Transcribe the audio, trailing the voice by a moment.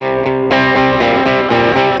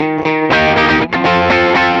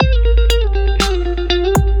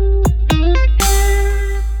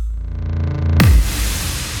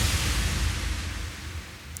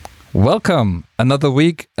Welcome. Another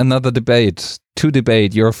week, another debate. To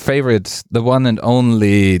debate your favorite, the one and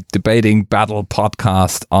only debating battle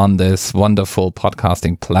podcast on this wonderful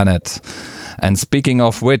podcasting planet. And speaking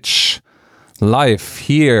of which, live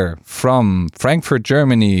here from Frankfurt,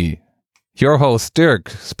 Germany, your host Dirk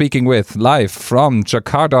speaking with live from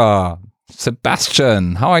Jakarta,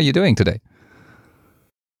 Sebastian. How are you doing today?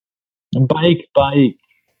 Baik.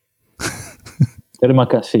 Terima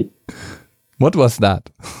kasih. What was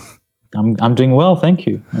that? I'm doing well, thank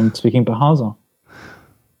you. I'm speaking Bahasa.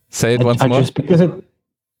 Say it once more. Just because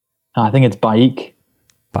I think it's baik.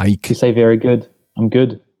 Baik. You say very good. I'm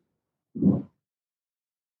good.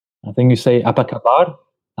 I think you say apa kabar.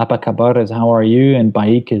 Apa kabar is how are you, and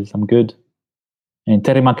baik is I'm good. And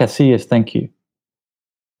terima kasih is thank you.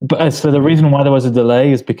 But so the reason why there was a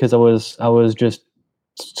delay is because I was just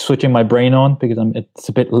switching my brain on because it's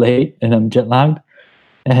a bit late and I'm jet lagged,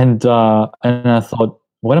 and I thought,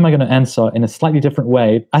 what am I going to answer in a slightly different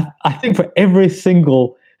way? I think for every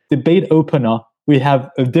single debate opener, we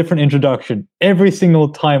have a different introduction. Every single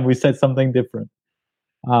time we said something different.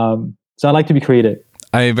 So I like to be creative.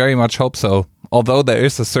 I very much hope so. Although there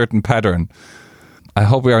is a certain pattern. I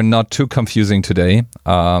hope we are not too confusing today.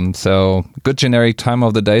 So good generic time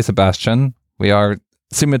of the day, Sebastian. We are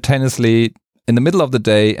simultaneously in the middle of the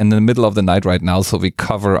day and in the middle of the night right now. So we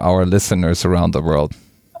cover our listeners around the world.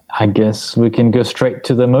 I guess we can go straight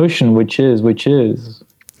to the motion, which is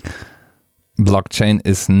blockchain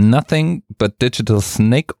is nothing but digital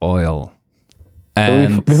snake oil.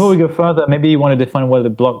 And before we go further, maybe you want to define what the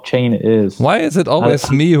blockchain is. Why is it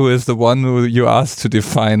always me who is the one who you ask to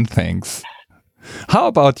define things? How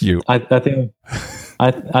about you? I think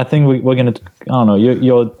we're going to, I don't know,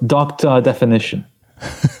 your doctor definition.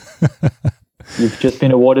 You've just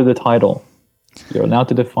been awarded the title. You're allowed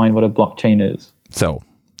to define what a blockchain is. So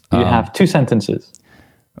you have 2 sentences.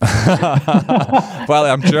 Well,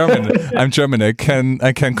 I'm German. I can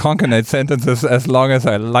concatenate sentences as long as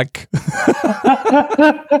I like.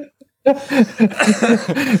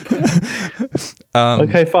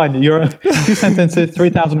 Okay, fine. You're 2 sentences,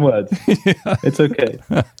 3,000 words. Yeah. It's okay.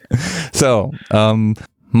 So,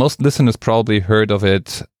 most listeners probably heard of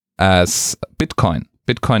it as Bitcoin.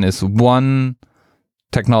 Bitcoin is one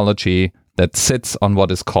technology that sits on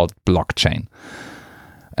what is called blockchain.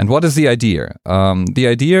 And what is the idea? The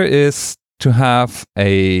idea is to have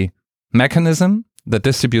a mechanism that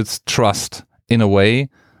distributes trust in a way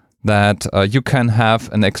that you can have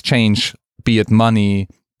an exchange, be it money,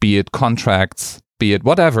 be it contracts, be it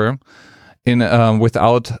whatever,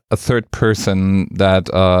 without a third person that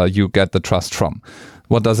you get the trust from.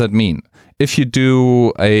 What does that mean? If you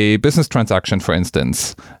do a business transaction, for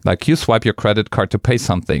instance, like you swipe your credit card to pay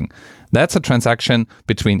something, that's a transaction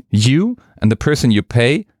between you and the person you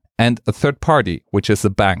pay and a third party, which is the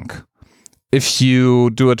bank. If you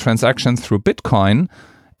do a transaction through Bitcoin,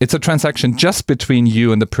 it's a transaction just between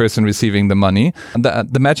you and the person receiving the money. And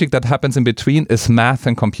the magic that happens in between is math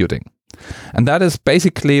and computing. And that is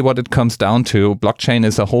basically what it comes down to. Blockchain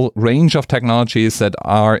is a whole range of technologies that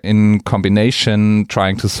are in combination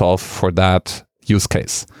trying to solve for that use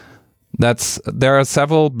case. There are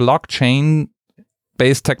several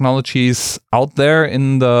blockchain-based technologies out there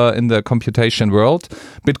in the computation world,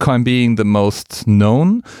 Bitcoin being the most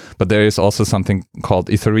known, but there is also something called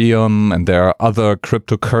Ethereum, and there are other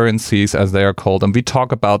cryptocurrencies as they are called, and we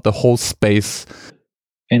talk about the whole space.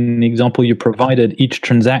 In the example you provided, each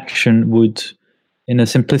transaction would, in a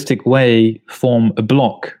simplistic way, form a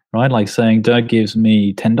block, right? Like saying, Dirk gives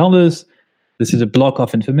me $10. This is a block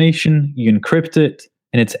of information. You encrypt it,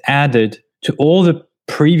 and it's added to all the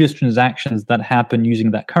previous transactions that happen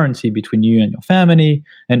using that currency between you and your family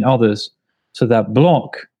and others. So that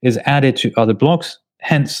block is added to other blocks,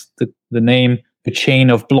 hence the name, a chain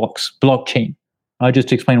of blocks, blockchain. Just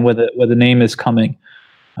to explain where the name is coming.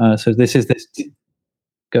 So this is this.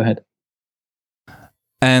 Go ahead.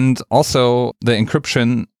 And also the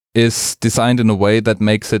encryption is designed in a way that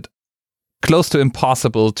makes it close to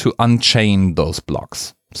impossible to unchain those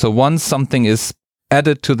blocks. So once something is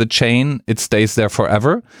added to the chain, it stays there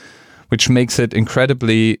forever, which makes it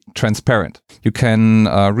incredibly transparent. You can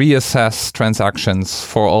reassess transactions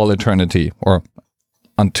for all eternity or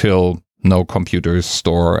until no computers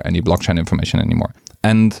store any blockchain information anymore.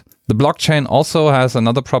 And the blockchain also has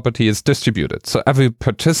another property, it's distributed. So every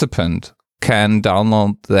participant can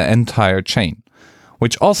download the entire chain,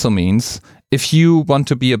 which also means if you want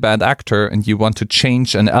to be a bad actor and you want to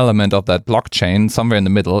change an element of that blockchain somewhere in the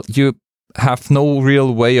middle, you have no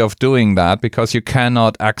real way of doing that because you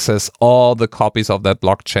cannot access all the copies of that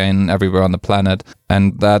blockchain everywhere on the planet.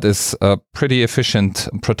 And that is a pretty efficient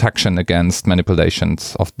protection against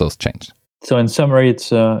manipulations of those chains. So in summary,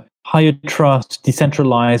 it's a higher trust,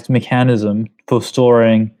 decentralized mechanism for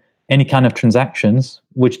storing any kind of transactions,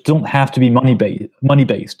 which don't have to be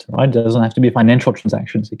money-based, right? It doesn't have to be financial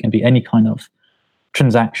transactions. It can be any kind of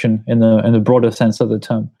transaction in the broader sense of the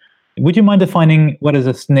term. Would you mind defining what is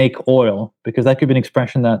a snake oil? Because that could be an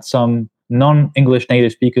expression that some non-English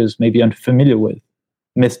native speakers may be unfamiliar with.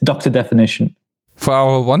 Miss Dr. Definition. For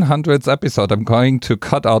our 100th episode, I'm going to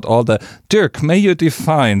cut out all the Dirk, may you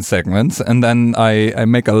define segments, and then I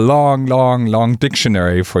make a long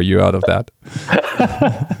dictionary for you out of that.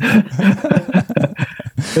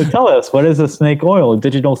 So tell us, what is a snake oil,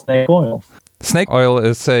 digital snake oil? Snake oil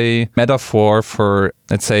is a metaphor for,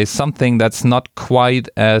 let's say, something that's not quite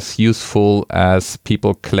as useful as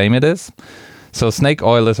people claim it is. So snake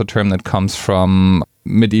oil is a term that comes from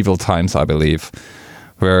medieval times, I believe,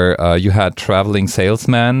 where you had traveling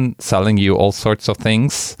salesmen selling you all sorts of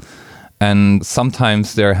things. And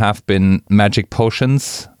sometimes there have been magic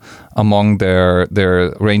potions among their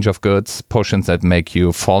range of goods, potions that make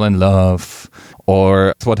you fall in love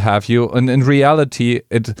or what have you. And in reality,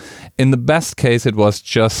 in the best case, it was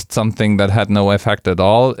just something that had no effect at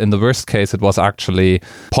all. In the worst case, it was actually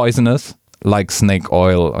poisonous, like snake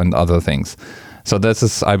oil and other things. So this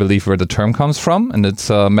is, I believe, where the term comes from. And it's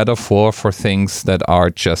a metaphor for things that are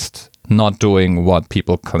just not doing what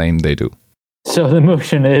people claim they do. So the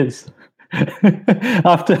motion is,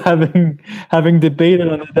 after having debated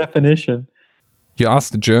on the definition. You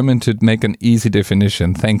asked the German to make an easy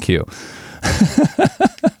definition. Thank you.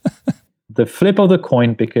 The flip of the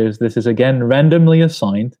coin, because this is again randomly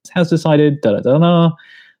assigned, has decided that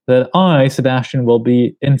I, Sebastian, will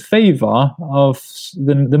be in favor of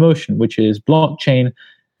the motion, which is blockchain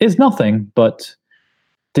is nothing but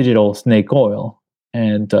digital snake oil,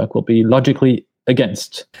 and Dirk will be logically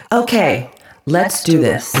against. Okay, let's do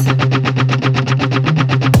this.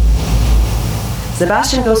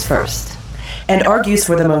 Sebastian goes first and argues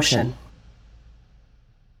for the motion.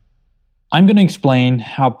 I'm going to explain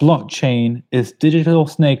how blockchain is digital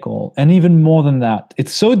snake oil, and even more than that,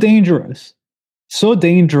 it's so dangerous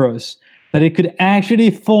that it could actually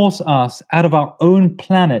force us out of our own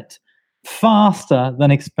planet faster than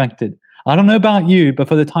expected. I don't know about you, but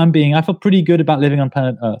for the time being, I feel pretty good about living on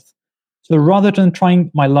planet Earth. So rather than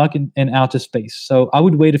trying my luck in outer space, so I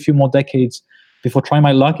would wait a few more decades before trying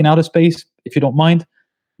my luck in outer space, if you don't mind.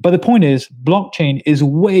 But the point is, blockchain is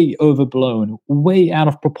way overblown, way out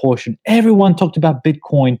of proportion. Everyone talked about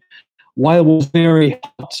Bitcoin while it was very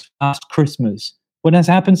hot last Christmas. What has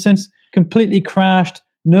happened since? Completely crashed.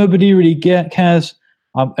 Nobody really cares.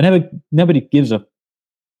 Nobody gives a.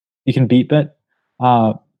 You can beat bet.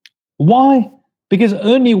 Why? Because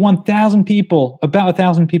only 1,000 people, about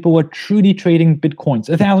 1,000 people, were truly trading Bitcoins.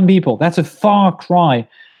 1,000 people. That's a far cry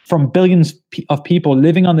from billions of people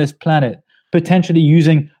living on this planet, potentially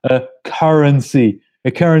using a currency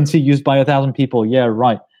used by 1,000 people. Yeah,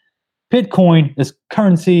 right. Bitcoin is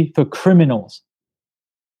currency for criminals.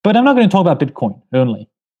 But I'm not going to talk about Bitcoin only.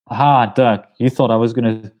 Aha, Dirk, you thought I was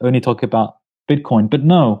going to only talk about Bitcoin. But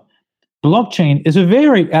no, blockchain is a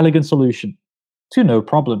very elegant solution to no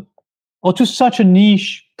problem, or to such a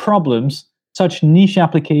niche problems, such niche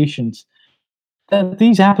applications, that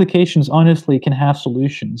these applications honestly can have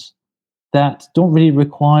solutions that don't really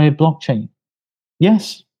require blockchain.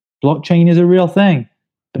 Yes, blockchain is a real thing,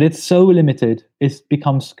 but it's so limited, it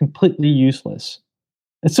becomes completely useless.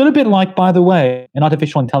 It's sort of a bit like, by the way, an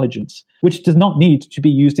artificial intelligence, which does not need to be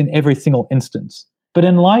used in every single instance. But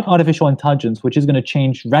unlike artificial intelligence, which is going to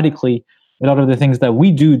change radically a lot of the things that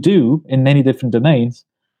we do in many different domains,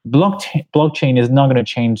 blockchain is not going to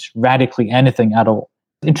change radically anything at all.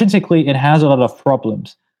 Intrinsically, it has a lot of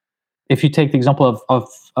problems. If you take the example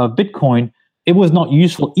of Bitcoin, it was not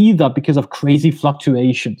useful either because of crazy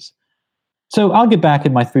fluctuations. So I'll get back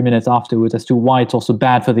in my 3 minutes afterwards as to why it's also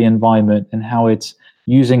bad for the environment and how it's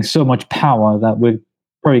using so much power that we're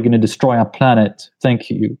probably going to destroy our planet. Thank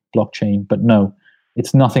you, blockchain. But no,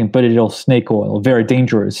 it's nothing but digital snake oil, very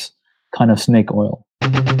dangerous kind of snake oil.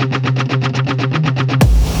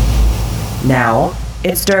 Now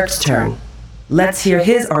it's Dirk's turn. Let's hear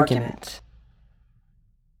his argument.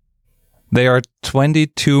 There are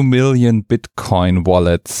 22 million Bitcoin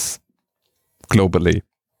wallets globally.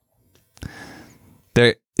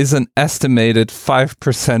 There is an estimated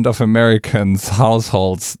 5% of Americans'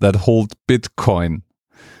 households that hold Bitcoin.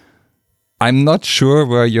 I'm not sure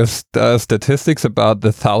where your statistics about the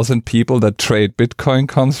 1,000 people that trade Bitcoin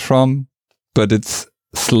comes from, but it's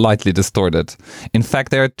slightly distorted. In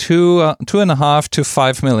fact, there are 2.5 to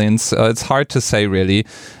 5 million. It's hard to say really.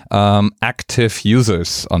 Active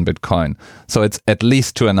users on Bitcoin. So it's at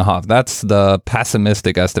least 2.5. That's the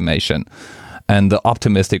pessimistic estimation. And the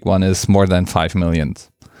optimistic one is more than 5 million.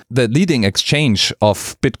 The leading exchange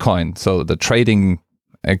of Bitcoin, so the trading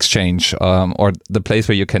exchange or the place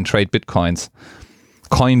where you can trade Bitcoins,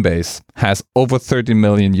 Coinbase, has over 30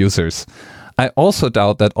 million users. I also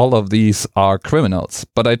doubt that all of these are criminals,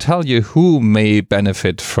 but I tell you who may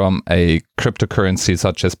benefit from a cryptocurrency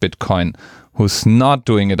such as Bitcoin, who's not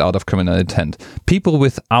doing it out of criminal intent. People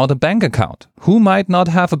without a bank account. Who might not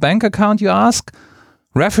have a bank account, you ask?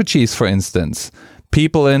 Refugees, for instance.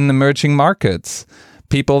 People in emerging markets.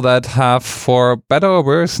 People that have, for better or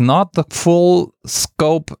worse, not the full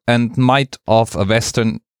scope and might of a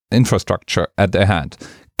Western infrastructure at their hand,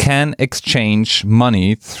 can exchange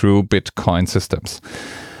money through Bitcoin systems.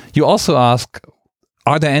 You also ask,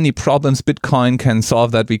 are there any problems Bitcoin can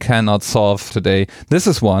solve that we cannot solve today? This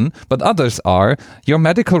is one, but others are your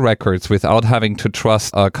medical records without having to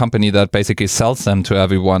trust a company that basically sells them to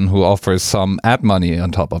everyone who offers some ad money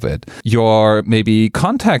on top of it. Your maybe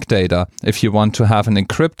contact data, if you want to have an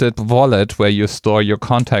encrypted wallet where you store your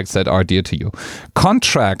contacts that are dear to you.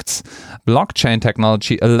 Contracts. Blockchain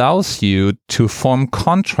technology allows you to form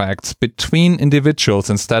contracts between individuals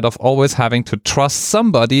instead of always having to trust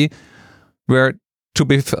somebody where, to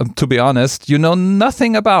be honest, you know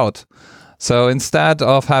nothing about. So instead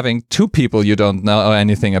of having two people you don't know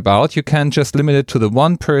anything about, you can just limit it to the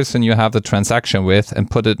one person you have the transaction with and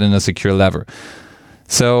put it in a secure lever.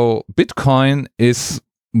 So Bitcoin is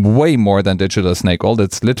way more than digital snake oil.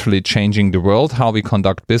 It's literally changing the world, how we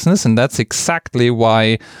conduct business. And that's exactly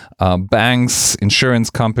why banks, insurance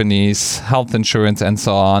companies, health insurance, and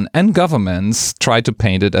so on, and governments try to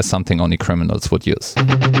paint it as something only criminals would use.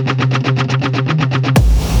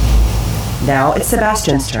 Now it's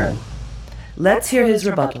Sebastian's turn. Let's hear his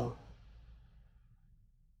rebuttal.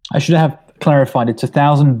 I should have clarified it's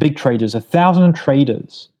 1,000 big traders. 1,000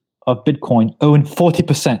 traders of Bitcoin own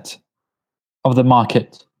 40% of the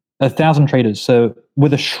market. 1,000 traders. So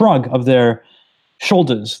with a shrug of their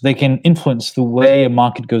shoulders, they can influence the way a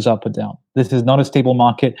market goes up or down. This is not a stable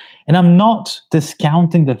market. And I'm not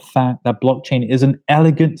discounting the fact that blockchain is an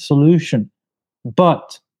elegant solution.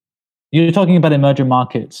 But you're talking about emerging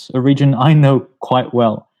markets, a region I know quite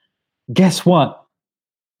well. Guess what?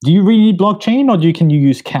 Do you really need blockchain or can you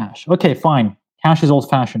use cash? Okay, fine. Cash is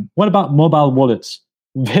old-fashioned. What about mobile wallets?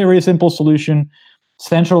 Very simple solution,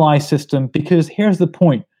 centralized system, because here's the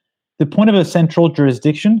point. The point of a central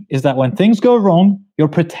jurisdiction is that when things go wrong, you're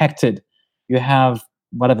protected. You have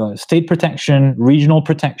state protection, regional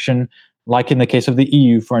protection, like in the case of the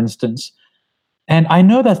EU, for instance. And I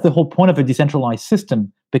know that's the whole point of a decentralized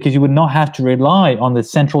system, because you would not have to rely on the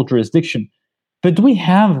central jurisdiction. But do we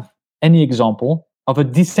have any example of a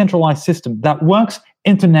decentralized system that works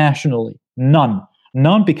internationally? None.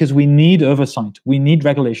 None, because we need oversight. We need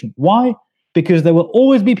regulation. Why? Because there will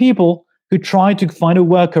always be people who try to find a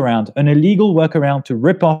workaround, an illegal workaround to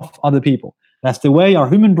rip off other people. That's the way our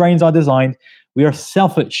human brains are designed. We are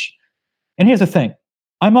selfish. And here's the thing.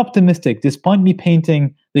 I'm optimistic, despite me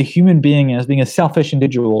painting the human being as being a selfish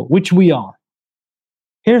individual, which we are.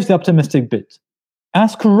 Here's the optimistic bit.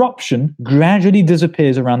 As corruption gradually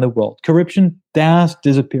disappears around the world, corruption does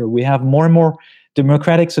disappear. We have more and more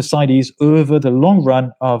democratic societies over the long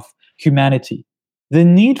run of humanity. The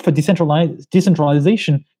need for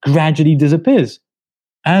decentralization gradually disappears.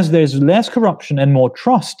 As there's less corruption and more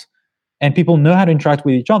trust, and people know how to interact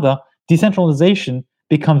with each other, decentralization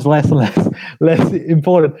becomes less and less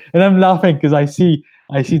important. And I'm laughing because I see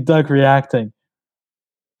Doug reacting.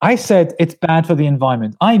 I said it's bad for the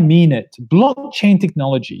environment. I mean it. Blockchain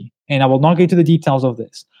technology, and I will not get into the details of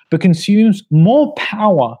this, but consumes more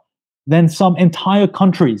power than some entire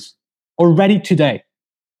countries already today.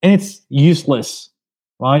 And it's useless,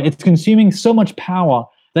 right? It's consuming so much power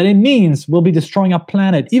that it means we'll be destroying our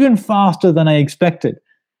planet even faster than I expected.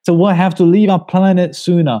 So we'll have to leave our planet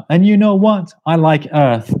sooner. And you know what? I like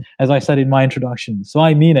Earth, as I said in my introduction. So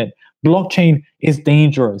I mean it. Blockchain is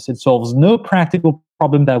dangerous. It solves no practical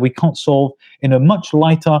problem that we can't solve in a much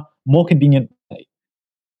lighter, more convenient way.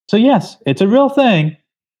 So yes, it's a real thing,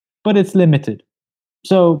 but it's limited.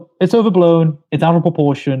 So it's overblown. It's out of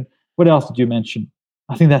proportion. What else did you mention?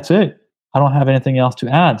 I think that's it. I don't have anything else to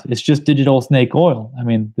add. It's just digital snake oil. I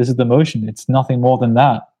mean, this is the motion. It's nothing more than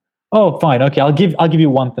that. Oh, fine. Okay, I'll give you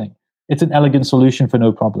one thing. It's an elegant solution for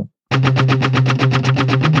no problem.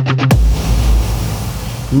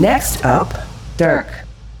 Next up, Dirk.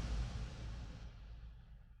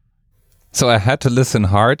 So I had to listen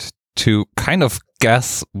hard to kind of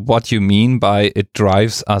guess what you mean by it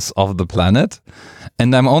drives us off the planet.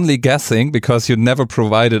 And I'm only guessing because you never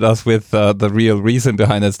provided us with the real reason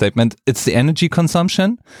behind that statement. It's the energy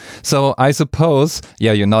consumption. So I suppose,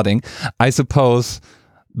 yeah, you're nodding. I suppose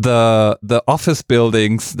the office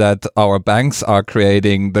buildings that our banks are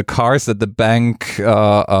creating, the cars that the bank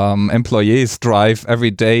employees drive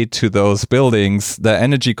every day to those buildings, the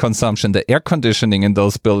energy consumption, the air conditioning in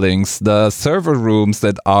those buildings, the server rooms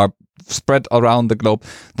that are spread around the globe,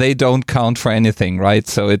 they don't count for anything, right?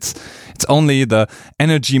 So it's only the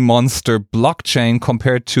energy monster blockchain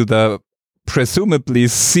compared to the presumably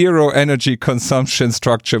zero energy consumption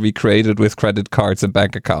structure we created with credit cards and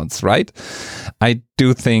bank accounts, right? I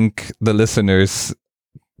do think the listeners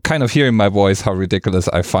kind of hear in my voice how ridiculous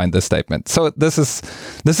I find this statement. So this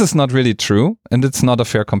is not really true, and it's not a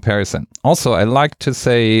fair comparison. Also, I like to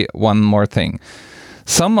say one more thing.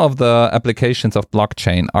 Some of the applications of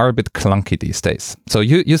blockchain are a bit clunky these days. So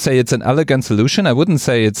you say it's an elegant solution. I wouldn't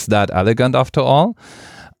say it's that elegant after all.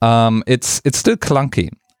 It's still clunky.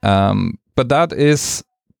 But that is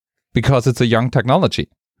because it's a young technology.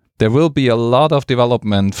 There will be a lot of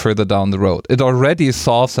development further down the road. It already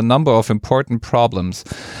solves a number of important problems.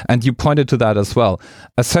 And you pointed to that as well.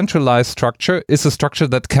 A centralized structure is a structure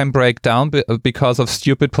that can break down because of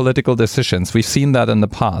stupid political decisions. We've seen that in the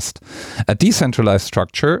past. A decentralized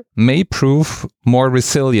structure may prove more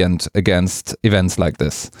resilient against events like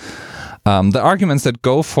this. The arguments that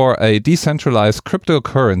go for a decentralized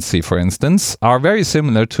cryptocurrency, for instance, are very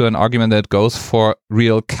similar to an argument that goes for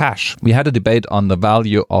real cash. We had a debate on the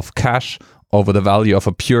value of cash over the value of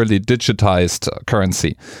a purely digitized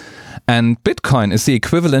currency. And Bitcoin is the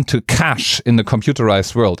equivalent to cash in the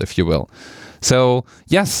computerized world, if you will. So,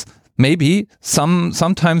 yes, maybe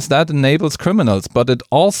sometimes that enables criminals, but it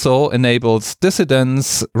also enables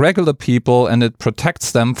dissidents, regular people, and it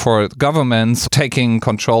protects them for governments taking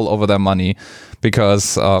control over their money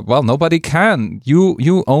because, nobody can.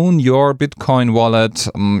 You own your Bitcoin wallet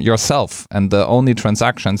yourself, and the only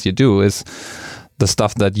transactions you do is the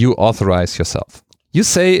stuff that you authorize yourself. You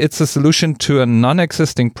say it's a solution to a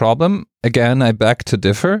non-existing problem. Again, I beg to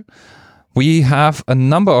differ. We have a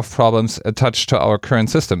number of problems attached to our current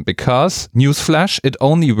system because, newsflash, it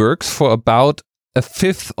only works for about a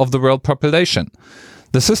fifth of the world population.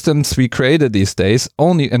 The systems we created these days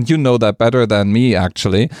only, and you know that better than me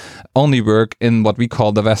actually, only work in what we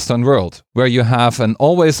call the Western world, where you have an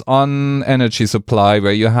always-on energy supply,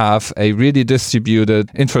 where you have a really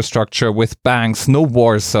distributed infrastructure with banks, no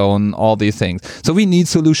war zone, all these things. So we need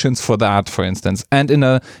solutions for that, for instance. And in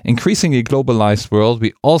an increasingly globalized world,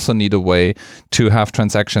 we also need a way to have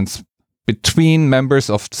transactions between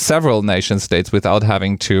members of several nation states without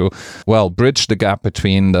having to, bridge the gap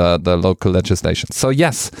between the local legislation. So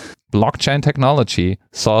yes, blockchain technology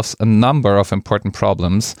solves a number of important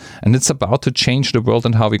problems, and it's about to change the world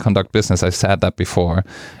and how we conduct business. I said that before.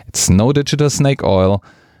 It's no digital snake oil.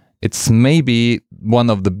 It's maybe one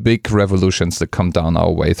of the big revolutions that come down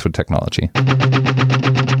our way through technology.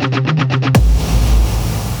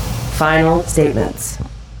 Final statements.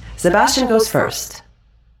 Sebastian goes first.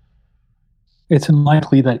 It's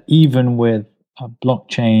unlikely that even with a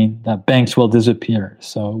blockchain that banks will disappear.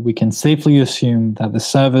 So we can safely assume that the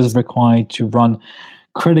servers required to run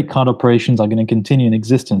credit card operations are going to continue in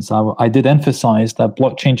existence. I did emphasize that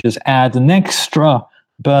blockchain just adds an extra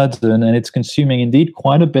burden, and it's consuming indeed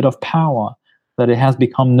quite a bit of power, that it has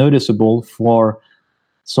become noticeable for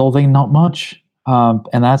solving not much.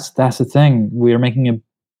 And that's the thing. We are making a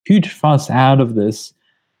huge fuss out of this.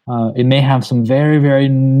 It may have some very, very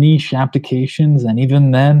niche applications, and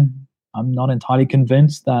even then, I'm not entirely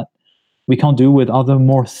convinced that we can't do with other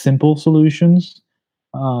more simple solutions.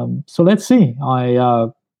 So let's see. I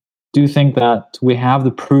do think that we have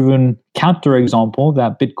the proven counterexample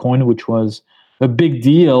that Bitcoin, which was a big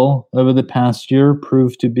deal over the past year,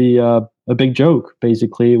 proved to be a big joke,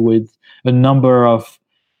 basically, with a number of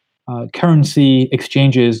currency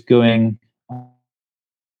exchanges going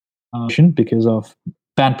because of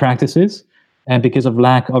bad practices and because of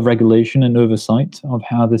lack of regulation and oversight of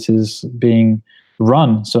how this is being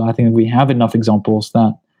run. So I think we have enough examples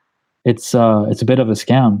that it's a bit of a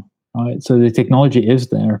scam. Right? So the technology is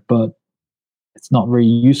there, but it's not very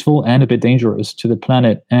useful and a bit dangerous to the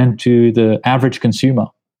planet and to the average consumer.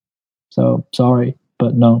 So sorry,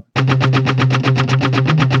 but no.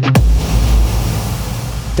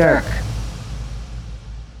 Dirk.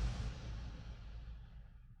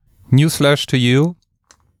 Newsflash to you.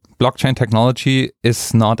 Blockchain technology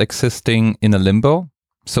is not existing in a limbo.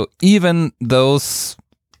 So even those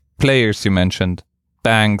players you mentioned,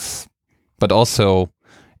 banks, but also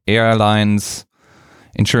airlines,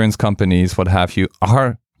 insurance companies, what have you,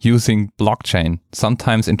 are using blockchain.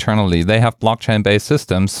 Sometimes internally, they have blockchain-based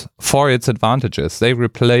systems for its advantages. They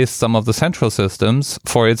replace some of the central systems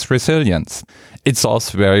for its resilience. It solves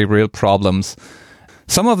very real problems.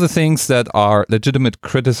 Some of the things that are legitimate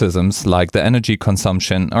criticisms, like the energy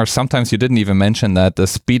consumption, or sometimes you didn't even mention that, the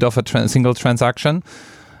speed of a single transaction,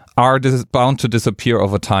 are bound to disappear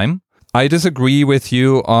over time. I disagree with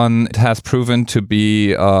you on it has proven to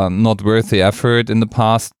be not worth the effort in the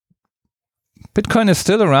past. Bitcoin is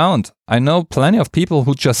still around. I know plenty of people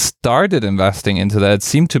who just started investing into that. It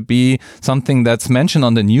seemed to be something that's mentioned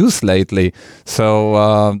on the news lately.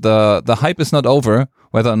 So the hype is not over,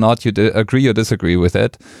 whether or not you agree or disagree with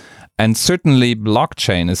it. And certainly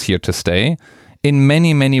blockchain is here to stay in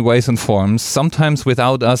many, many ways and forms, sometimes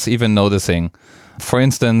without us even noticing. For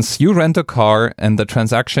instance, you rent a car and the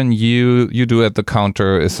transaction you do at the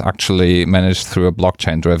counter is actually managed through a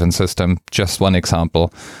blockchain-driven system. Just one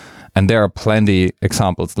example. And there are plenty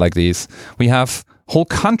examples like these. We have whole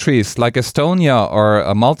countries like Estonia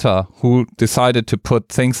or Malta who decided to put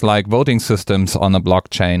things like voting systems on a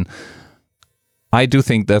blockchain. I do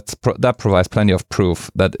think that provides plenty of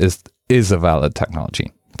proof that is a valid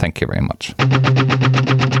technology. Thank you very much.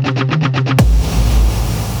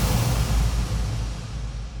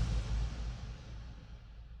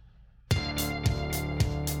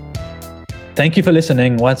 Thank you for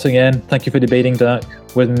listening once again. Thank you for debating, Dirk,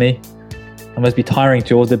 with me. I must be tiring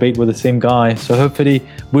to always debate with the same guy. So hopefully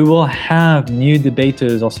we will have new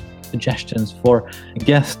debaters or suggestions for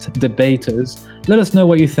guest debaters. Let us know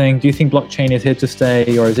what you think. Do you think blockchain is here to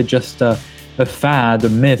stay, or is it just a fad, a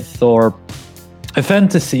myth, or a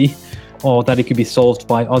fantasy, or that it could be solved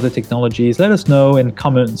by other technologies? Let us know in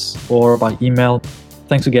comments or by email.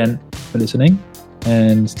 Thanks again for listening,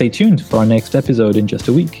 and stay tuned for our next episode in just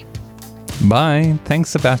a week. Bye. Thanks,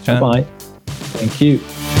 Sebastian. Bye. Thank you.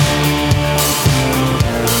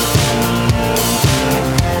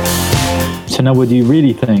 So now what do you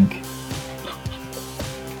really think?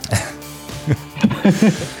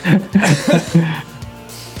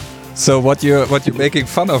 So what you're making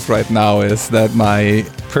fun of right now is that my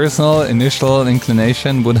personal initial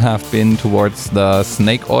inclination would have been towards the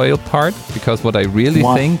snake oil part, because what I really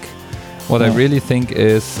think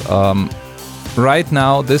is right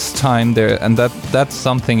now, this time there, and that's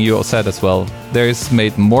something you said as well, there is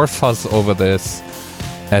made more fuss over this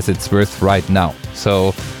as it's worth right now.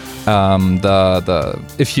 So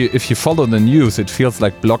if you follow the news, it feels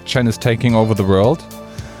like blockchain is taking over the world,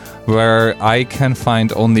 where I can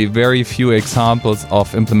find only very few examples of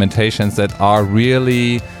implementations that are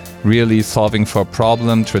really solving for a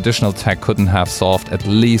problem traditional tech couldn't have solved, at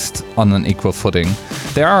least on an equal footing.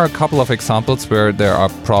 There are a couple of examples where there are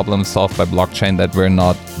problems solved by blockchain that were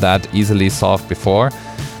not that easily solved before,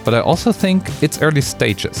 but I also think it's early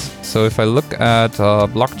stages. So if I look at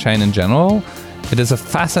blockchain in general, it is a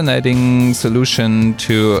fascinating solution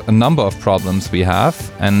to a number of problems we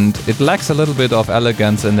have, and it lacks a little bit of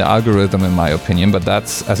elegance in the algorithm, in my opinion, but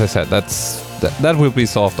that's, as I said, that will be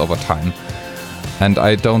solved over time. And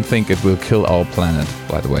I don't think it will kill our planet,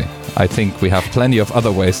 by the way. I think we have plenty of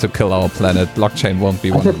other ways to kill our planet. Blockchain won't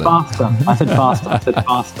be one of them. I said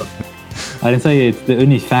faster. I didn't say it's the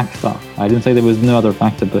only factor. I didn't say there was no other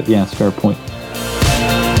factor, but yes, fair point.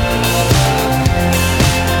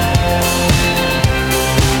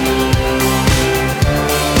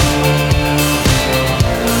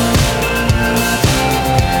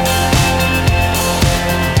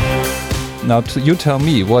 Now, you tell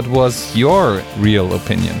me, what was your real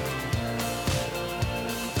opinion?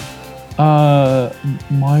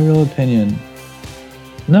 My real opinion?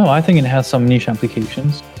 No, I think it has some niche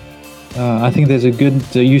applications. I think there's a good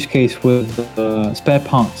use case with spare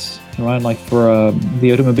parts, right? Like for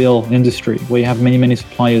the automobile industry, where you have many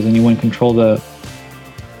suppliers and you want to control the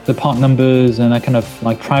part numbers and that kind of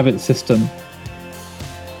like private system.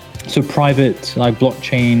 So private like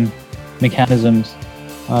blockchain mechanisms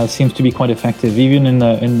seems to be quite effective, even in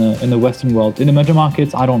the Western world. In emerging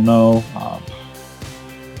markets, I don't know.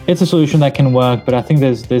 It's a solution that can work, but I think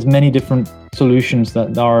there's many different solutions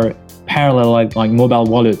that are parallel, like mobile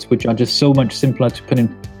wallets, which are just so much simpler to put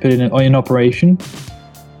in operation.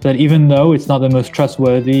 That even though it's not the most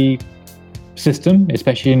trustworthy system,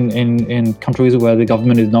 especially in countries where the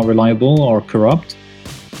government is not reliable or corrupt,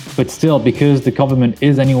 but still, because the government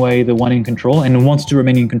is anyway the one in control and wants to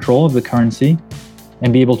remain in control of the currency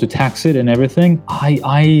and be able to tax it and everything,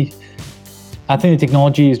 I think the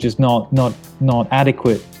technology is just not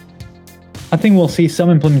adequate. I think we'll see some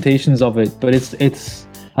implementations of it, but it's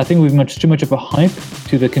I think we've too much of a hype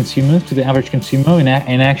to the consumers, to the average consumer,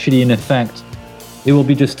 and actually in effect it will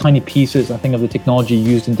be just tiny pieces, I think, of the technology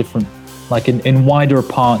used in different, like in wider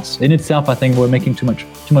parts. In itself, I think we're making too much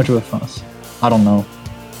of a fuss. I don't know.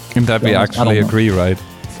 In that we actually agree, right?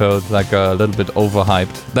 So it's like a little bit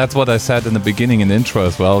overhyped. That's what I said in the beginning in the intro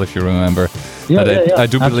as well, if you remember. I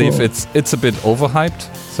do believe it's a bit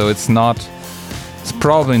overhyped. So it's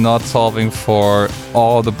probably not solving for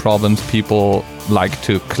all the problems people like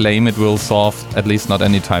to claim it will solve, at least not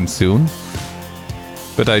anytime soon.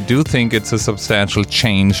 But I do think it's a substantial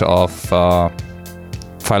change of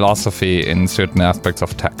philosophy in certain aspects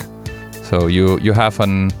of tech. So you have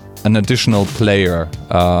an additional player.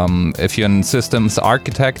 If you're a systems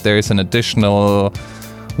architect, there is an additional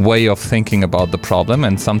way of thinking about the problem,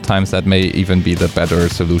 and sometimes that may even be the better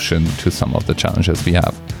solution to some of the challenges we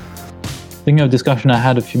have. Thinking of a discussion I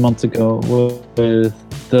had a few months ago with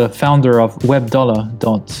the founder of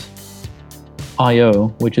webdollar.io,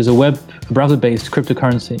 which is a browser-based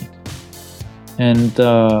cryptocurrency. And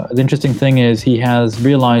the interesting thing is he has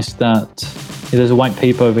realized that there's a white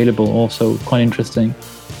paper available, also quite interesting,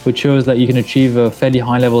 which shows that you can achieve a fairly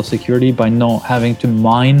high level of security by not having to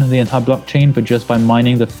mine the entire blockchain, but just by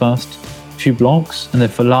mining the first few blocks and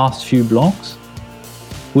the last few blocks,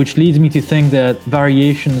 which leads me to think that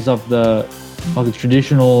variations of the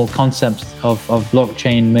traditional concepts of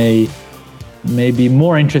blockchain may be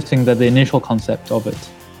more interesting than the initial concept of it.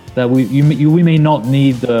 That we may not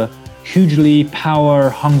need the hugely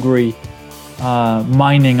power-hungry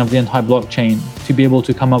mining of the entire blockchain to be able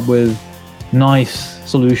to come up with nice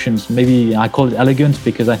solutions. Maybe I call it elegant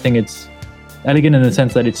because I think it's elegant in the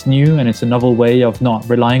sense that it's new and it's a novel way of not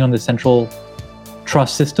relying on the central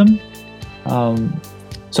trust system.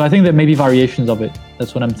 So I think there may be variations of it.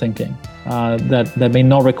 That's what I'm thinking. That may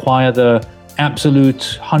not require the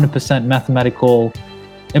absolute 100% mathematical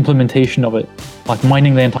implementation of it, like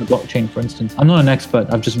mining the entire blockchain, for instance. I'm not an expert.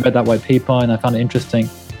 I've just read that white paper and I found it interesting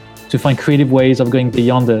to find creative ways of going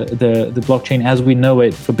beyond the blockchain as we know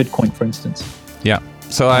it for Bitcoin, for instance. Yeah.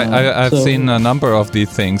 So I've seen a number of these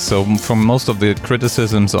things. So from most of the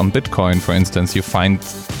criticisms on Bitcoin, for instance, you find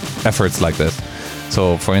efforts like this.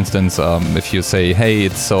 So for instance, if you say, hey,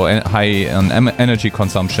 it's so high on energy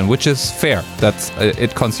consumption, which is fair,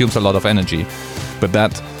 it consumes a lot of energy, but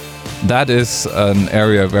that is an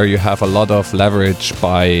area where you have a lot of leverage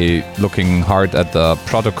by looking hard at the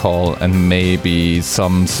protocol, and maybe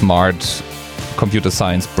some smart computer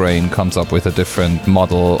science brain comes up with a different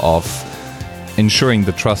model of ensuring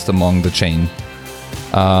the trust among the chain.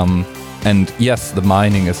 And yes, the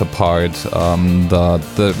mining is a part, the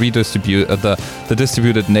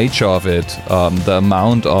distributed nature of it, the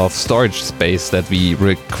amount of storage space that we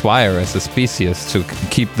require as a species to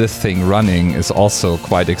keep this thing running is also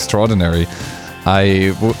quite extraordinary.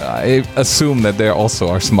 I assume that there also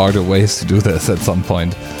are smarter ways to do this at some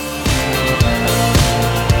point.